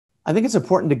I think it's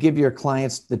important to give your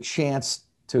clients the chance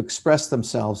to express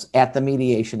themselves at the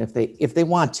mediation if they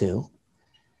want to,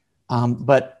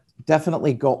 but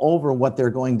definitely go over what they're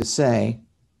going to say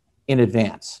in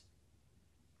advance.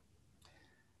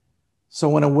 So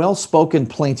when a well-spoken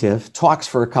plaintiff talks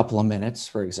for a couple of minutes,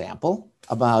 for example,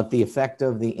 about the effect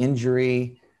of the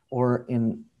injury, or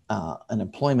in an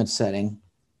employment setting,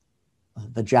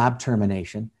 the job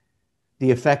termination, the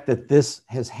effect that this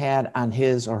has had on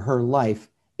his or her life,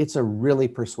 it's a really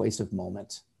persuasive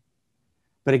moment.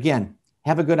 But again,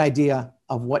 have a good idea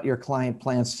of what your client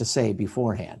plans to say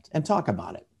beforehand and talk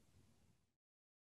about it.